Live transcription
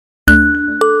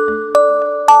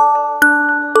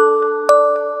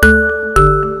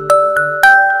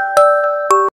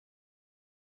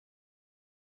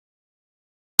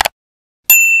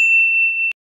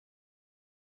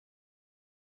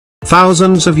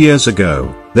Thousands of years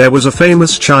ago, there was a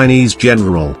famous Chinese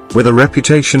general, with a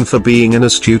reputation for being an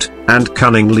astute and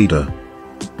cunning leader.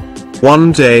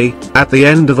 One day, at the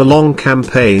end of a long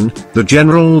campaign, the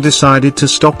general decided to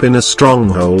stop in a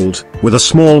stronghold, with a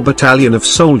small battalion of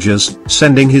soldiers,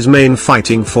 sending his main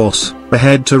fighting force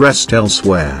ahead to rest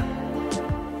elsewhere.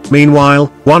 Meanwhile,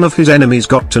 one of his enemies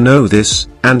got to know this,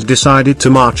 and decided to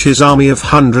march his army of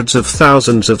hundreds of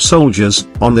thousands of soldiers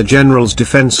on the general's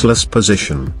defenseless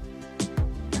position.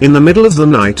 In the middle of the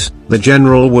night, the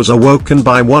general was awoken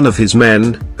by one of his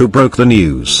men, who broke the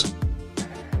news.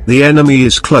 "The enemy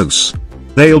is close.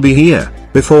 They'll be here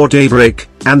before daybreak,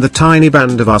 and the tiny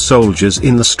band of our soldiers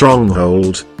in the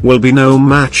stronghold will be no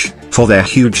match for their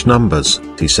huge numbers,"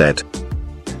 he said.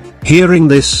 Hearing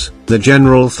this, the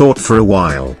general thought for a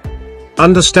while.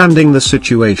 Understanding the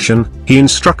situation, he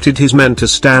instructed his men to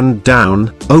stand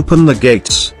down, open the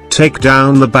gates, take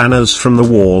down the banners from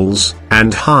the walls,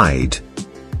 and hide.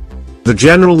 The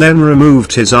general then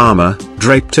removed his armor,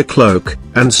 draped a cloak,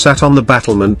 and sat on the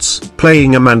battlements,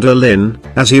 playing a mandolin,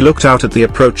 as he looked out at the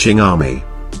approaching army.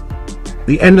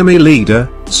 The enemy leader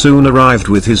soon arrived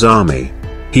with his army.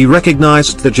 He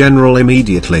recognized the general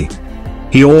immediately.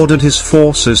 He ordered his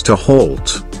forces to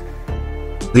halt.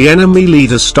 The enemy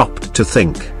leader stopped to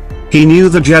think. He knew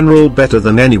the general better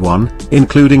than anyone,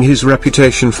 including his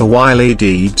reputation for wily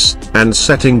deeds, and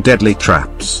setting deadly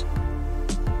traps.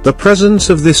 The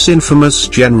presence of this infamous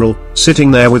general,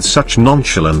 sitting there with such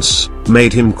nonchalance,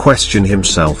 made him question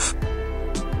himself.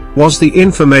 Was the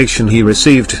information he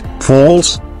received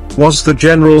false? Was the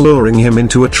general luring him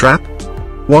into a trap?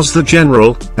 Was the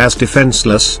general as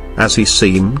defenseless as he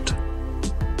seemed?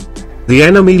 The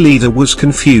enemy leader was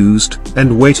confused,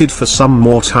 and waited for some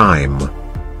more time.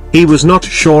 He was not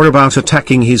sure about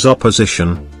attacking his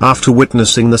opposition, after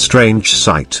witnessing the strange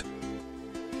sight.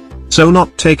 So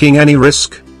not taking any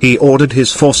risk, he ordered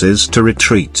his forces to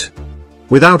retreat.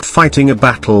 Without fighting a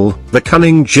battle, the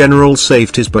cunning general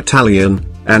saved his battalion,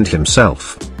 and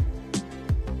himself.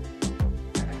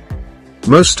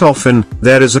 Most often,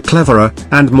 there is a cleverer,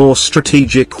 and more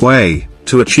strategic way,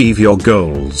 to achieve your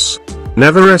goals.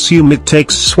 Never assume it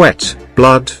takes sweat,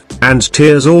 blood, and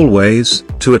tears always,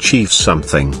 to achieve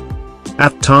something.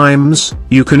 At times,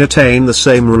 you can attain the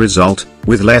same result,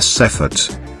 with less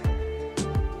effort.